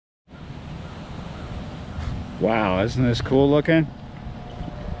Wow, isn't this cool looking?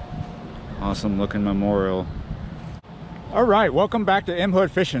 Awesome looking memorial. All right, welcome back to M Hood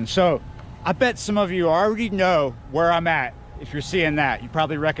Fishing. So I bet some of you already know where I'm at. If you're seeing that, you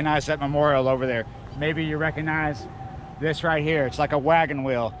probably recognize that memorial over there. Maybe you recognize this right here. It's like a wagon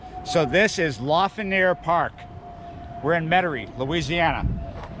wheel. So this is Lafreniere Park. We're in Metairie, Louisiana.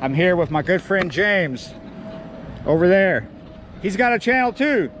 I'm here with my good friend James over there. He's got a channel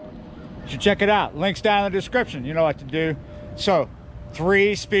too. You should check it out. Links down in the description. You know what to do. So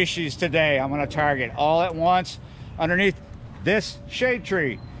 3 species today I'm going to target all at once underneath this shade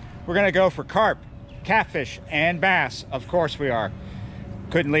tree. We're going to go for carp, catfish, and bass. Of course we are.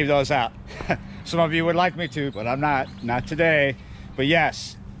 Couldn't leave those out. Some of you would like me to, but I'm not today. But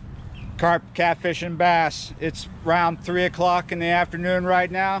yes, carp, catfish, and bass. It's around 3 o'clock in the afternoon right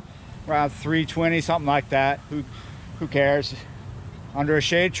now, around 3:20, something like that. Who cares? Under a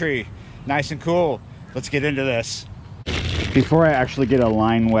shade tree, nice and cool. Let's get into this. Before I actually get a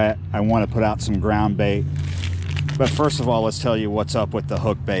line wet, I want to put out some ground bait. But first of all, let's tell you what's up with the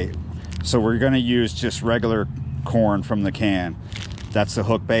hook bait. So we're going to use just regular corn from the can. That's the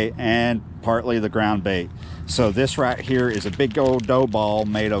hook bait and partly the ground bait. So this right here is a big old dough ball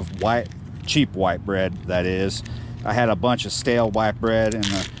made of cheap white bread, that is. I had a bunch of stale white bread in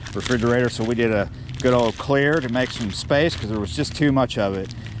the refrigerator, so we did a good old clear to make some space because there was just too much of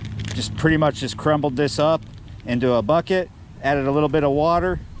it. Just pretty much just crumbled this up into a bucket, added a little bit of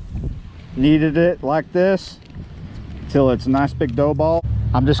water, kneaded it like this till it's a nice big dough ball.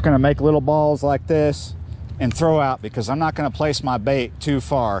 I'm just going to make little balls like this and throw out because I'm not going to place my bait too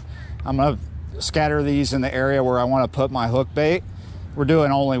far. I'm going to scatter these in the area where I want to put my hook bait. We're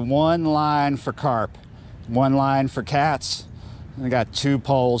doing only 1 line for carp, 1 line for cats, and I got 2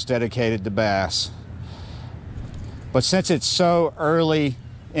 poles dedicated to bass. But since it's so early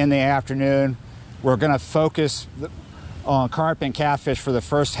in the afternoon, we're going to focus on carp and catfish for the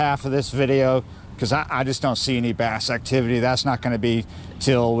first half of this video because I just don't see any bass activity. That's not going to be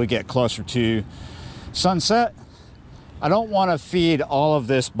till we get closer to sunset. I don't want to feed all of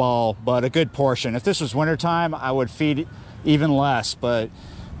this ball, but a good portion. If this was wintertime, I would feed even less, but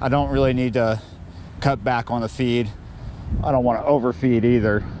I don't really need to cut back on the feed. I don't want to overfeed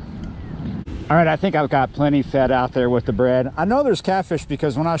either. All right, I think I've got plenty fed out there with the bread. I know there's catfish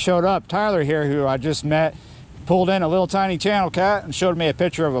because when I showed up, Tyler here, who I just met, pulled in a little tiny channel cat and showed me a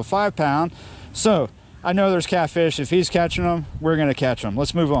picture of a 5-pound. So I know there's catfish. If he's catching them, we're gonna catch them.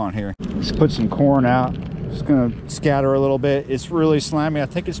 Let's move on here. Let's put some corn out. Just gonna scatter a little bit. It's really slimy. I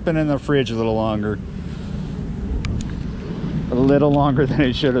think it's been in the fridge a little longer. A little longer than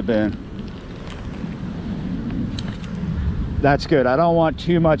it should have been. That's good. I don't want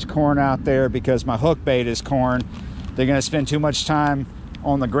too much corn out there because my hook bait is corn. They're gonna spend too much time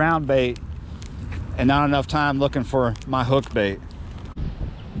on the ground bait and not enough time looking for my hook bait.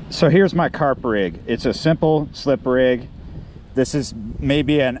 So here's my carp rig. It's a simple slip rig. This is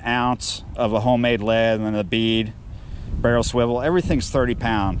maybe an ounce of a homemade lead and a bead, barrel swivel. Everything's 30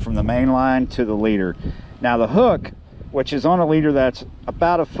 pound from the main line to the leader. Now the hook, which is on a leader that's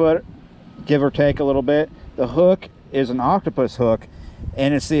about 1 foot, give or take a little bit, the hook is an octopus hook,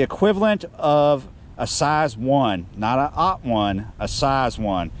 and it's the equivalent of a size 1, not an aught 1, a size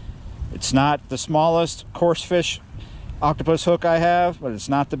 1. It's not the smallest coarse fish octopus hook I have, but it's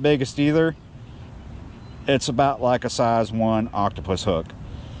not the biggest either. It's about like a size 1 octopus hook.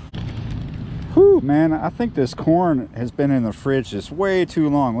 Whew, man, I think this corn has been in the fridge just way too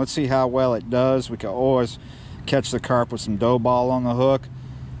long. Let's see how well it does. We can always catch the carp with some dough ball on the hook.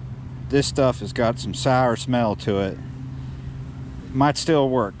 This stuff has got some sour smell to it. Might still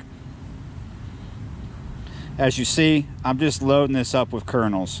work. As you see, I'm just loading this up with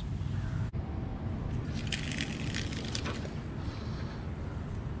kernels.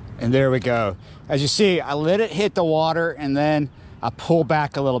 And there we go. As you see, I let it hit the water and then I pull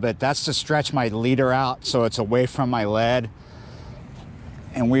back a little bit. That's to stretch my leader out so it's away from my lead.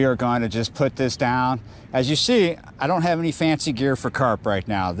 And we are going to just put this down. As you see, I don't have any fancy gear for carp right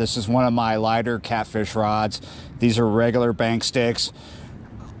now. This is one of my lighter catfish rods. These are regular bank sticks.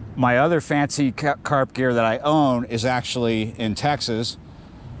 My other fancy carp gear that I own is actually in Texas.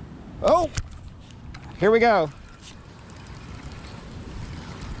 Oh, here we go.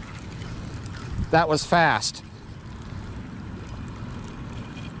 That was fast.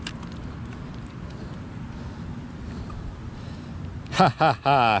 Ha ha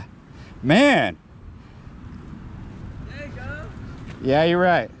ha. Man. There you go. Yeah, you're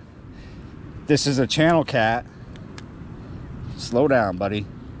right. This is a channel cat. Slow down, buddy.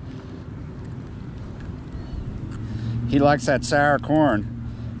 He likes that sour corn.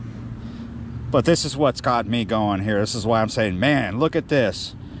 But this is what's got me going here. This is why I'm saying, man, look at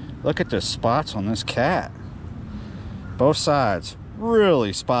this. Look at the spots on this cat. Both sides,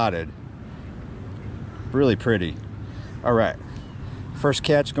 really spotted. Really pretty. All right, first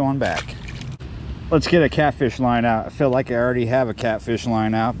catch going back. Let's get a catfish line out. I feel like I already have a catfish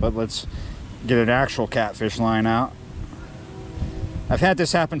line out, but let's get an actual catfish line out. I've had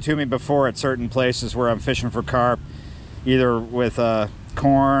this happen to me before at certain places where I'm fishing for carp, either with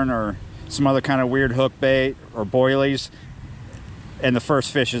corn or some other kind of weird hook bait or boilies, and the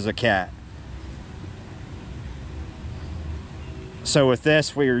first fish is a cat. So with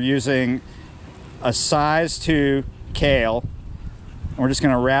this, we are using a size 2 Kale. We're just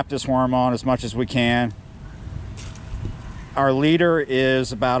going to wrap this worm on as much as we can. Our leader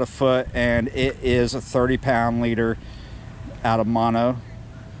is about 1 foot, and it is a 30-pound leader out of mono.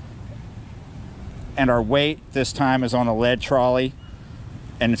 And our weight this time is on a lead trolley,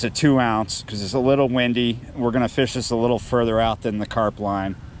 and it's a 2 ounce because it's a little windy. We're going to fish this a little further out than the carp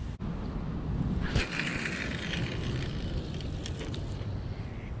line.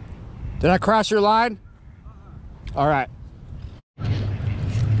 Did I cross your line? All right.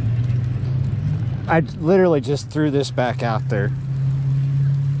 I literally just threw this back out there.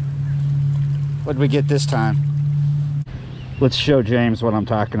 What did we get this time? Let's show James what I'm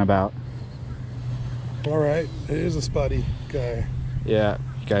talking about. All right, it is a spotty guy. Yeah,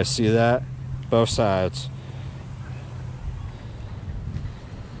 you guys see that? Both sides.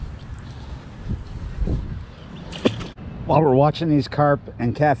 While we're watching these carp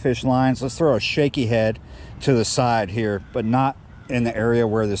and catfish lines, let's throw a shaky head to the side here, but not in the area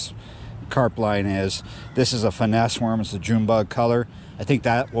where this carp line is. This is a finesse worm. It's a June bug color. I think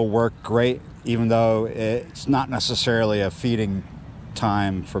that will work great, even though it's not necessarily a feeding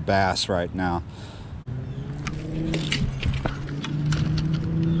time for bass right now.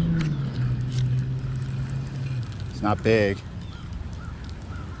 It's not big.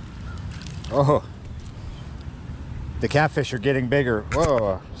 Oh, the catfish are getting bigger.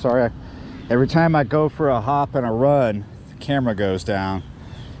 Whoa, sorry. Every time I go for a hop and a run, the camera goes down.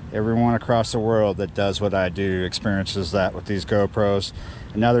 Everyone across the world that does what I do experiences that with these GoPros.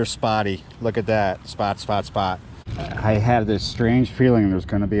 Another spotty. Look at that. Spot, spot, spot. I have this strange feeling there's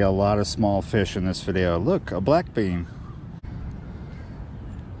going to be a lot of small fish in this video. Look, a black bean.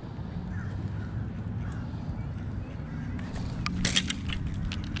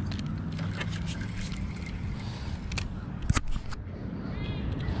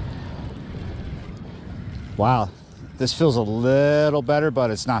 Wow, this feels a little better, but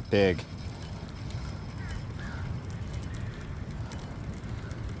it's not big.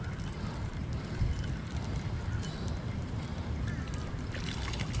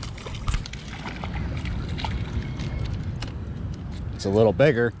 It's a little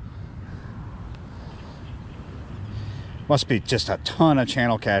bigger. Must be just a ton of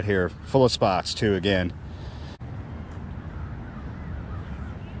channel cat here, full of spots too again.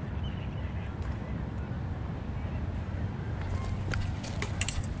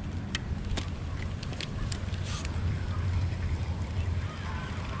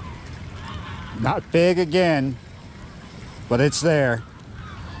 Not big again, but it's there,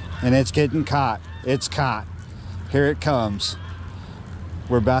 and it's getting caught. It's caught. Here it comes.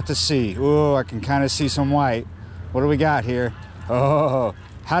 We're about to see. Oh, I can kind of see some white. What do we got here? Oh,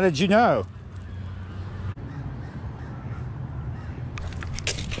 how did you know?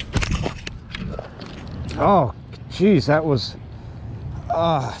 Oh, geez, that was,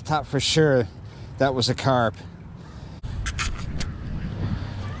 I thought for sure that was a carp.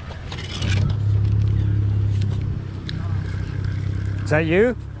 Is that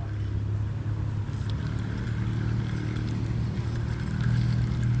you?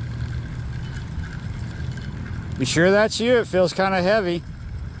 You sure that's you? It feels kind of heavy.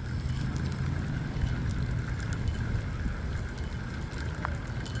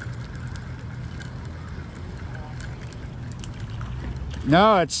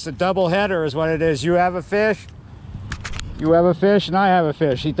 No, it's a double header is what it is. You have a fish, you have a fish, and I have a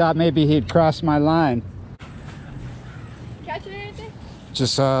fish. He thought maybe he'd cross my line. Catching anything?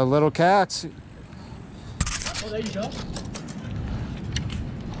 Just little cats. Oh, there you go.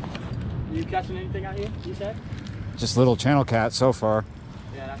 Are you catching anything out here, you said? Just little channel cats so far.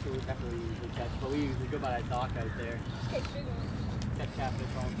 Yeah, that's what we usually catch. But we usually go by that dock out there. Catch catfish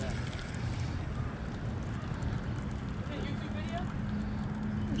all the time. Is it a YouTube video?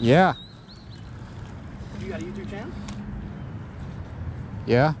 Yeah. You got a YouTube channel?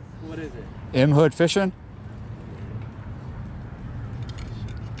 Yeah. What is it? M Hood Fishing.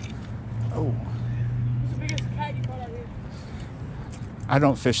 Oh. What's the biggest cat you caught out here? I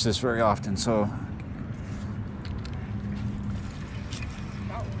don't fish this very often, so.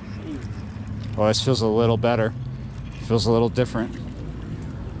 Oh, this feels a little better. Feels a little different.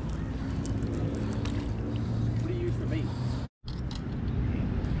 What do you use for bait?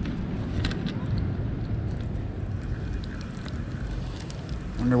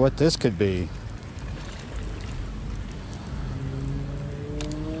 Wonder what this could be.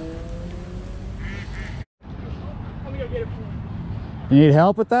 I'm gonna get it. You need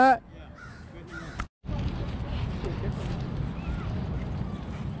help with that?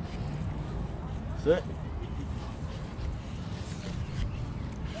 That's it.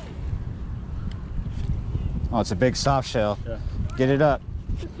 Oh, it's a big soft shell. Yeah. Get it up.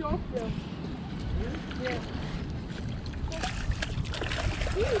 That's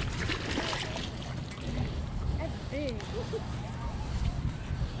big.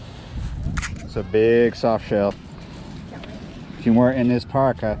 It's a big soft shell. If you weren't in this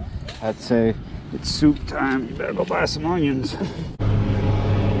park, I'd say it's soup time. You better go buy some onions.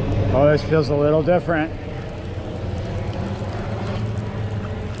 Oh, this feels a little different.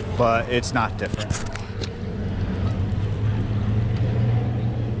 But it's not different.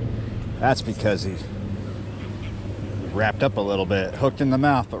 That's because he's wrapped up a little bit. Hooked in the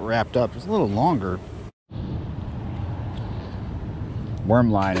mouth, but wrapped up. It's a little longer.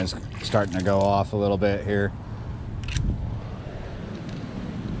 Worm line is starting to go off a little bit here.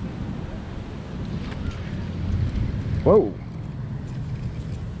 Whoa.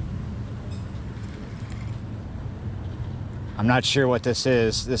 I'm not sure what this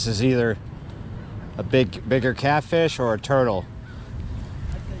is. This is either a bigger catfish or a turtle.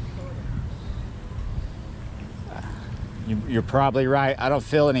 You're probably right. I don't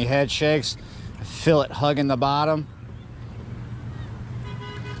feel any head shakes. I feel it hugging the bottom.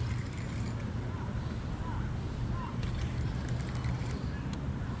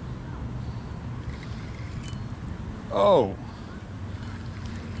 Oh.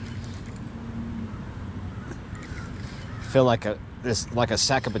 I feel like a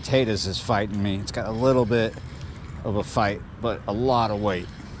sack of potatoes is fighting me. It's got a little bit of a fight, but a lot of weight.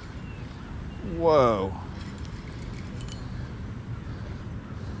 Whoa.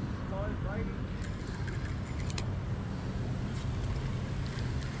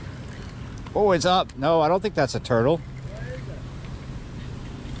 Oh, it's up. No, I don't think that's a turtle.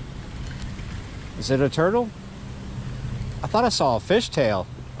 Is it a turtle? I thought I saw a fishtail,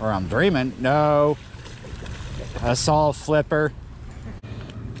 or I'm dreaming. No, I saw a flipper.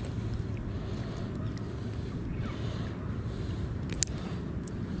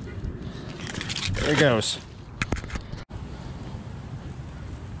 There he goes.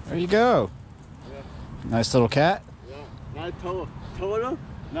 There you go. Yeah. Nice little cat. Yeah. Not total.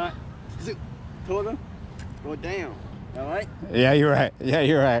 Not total. Go down. All right. Yeah, you're right. Yeah,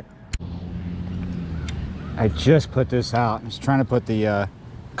 you're right. I just put this out. I was trying to put the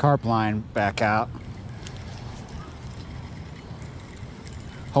carp line back out.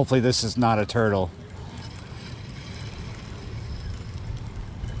 Hopefully this is not a turtle.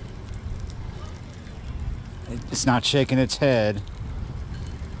 It's not shaking its head.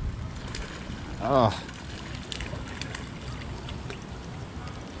 Oh.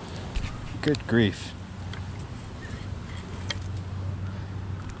 Good grief.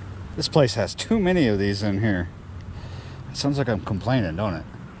 This place has too many of these in here. It sounds like I'm complaining, don't it?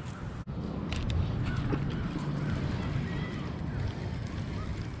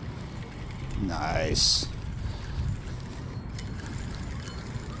 Nice.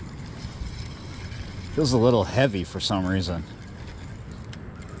 Feels a little heavy for some reason.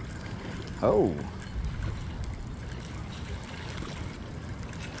 Oh.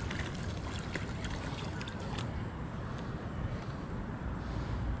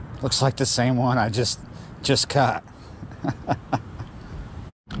 Looks like the same one I just caught.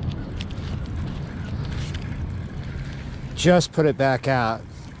 Just put it back out.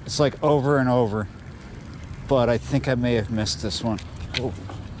 It's like over and over. But I think I may have missed this one. Oh.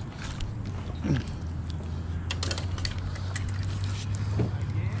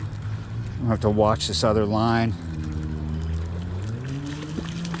 I'll have to watch this other line.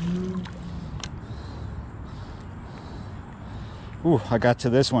 Ooh, I got to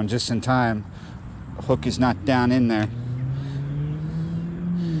this one just in time. The hook is not down in there.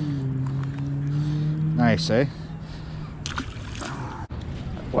 Nice, eh?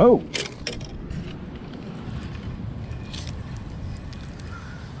 Whoa.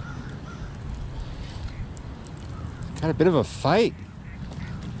 Got a bit of a fight.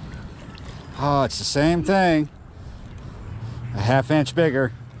 Oh, it's the same thing. A ½ inch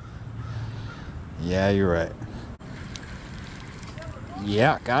bigger. Yeah, you're right.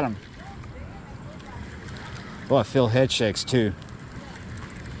 Yeah, got him. Oh, I feel head shakes too.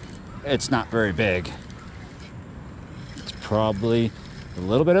 It's not very big. It's probably a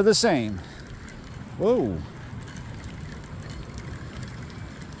little bit of the same. Whoa.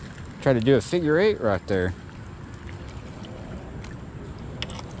 Try to do a figure 8 right there.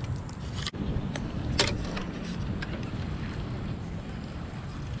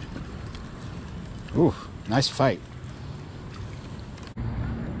 Ooh, nice fight.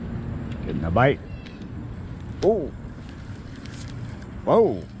 Getting a bite. Ooh.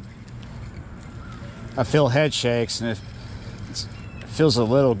 Whoa. I feel head shakes, and it feels a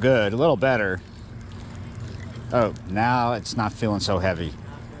little good, a little better. Oh, now it's not feeling so heavy.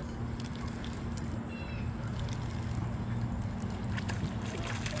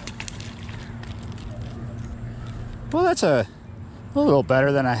 Well, that's a little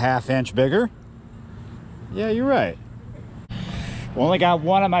better than a ½ inch bigger. Yeah, you're right. Only got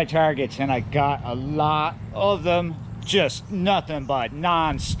one of my targets, and I got a lot of them. Just nothing but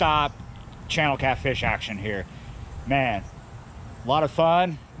non-stop channel catfish action here. Man, a lot of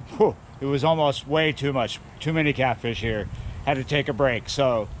fun. Whew, it was almost way too much. Too many catfish here. Had to take a break.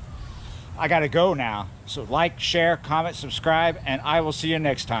 So I got to go now. So like, share, comment, subscribe, and I will see you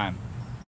next time.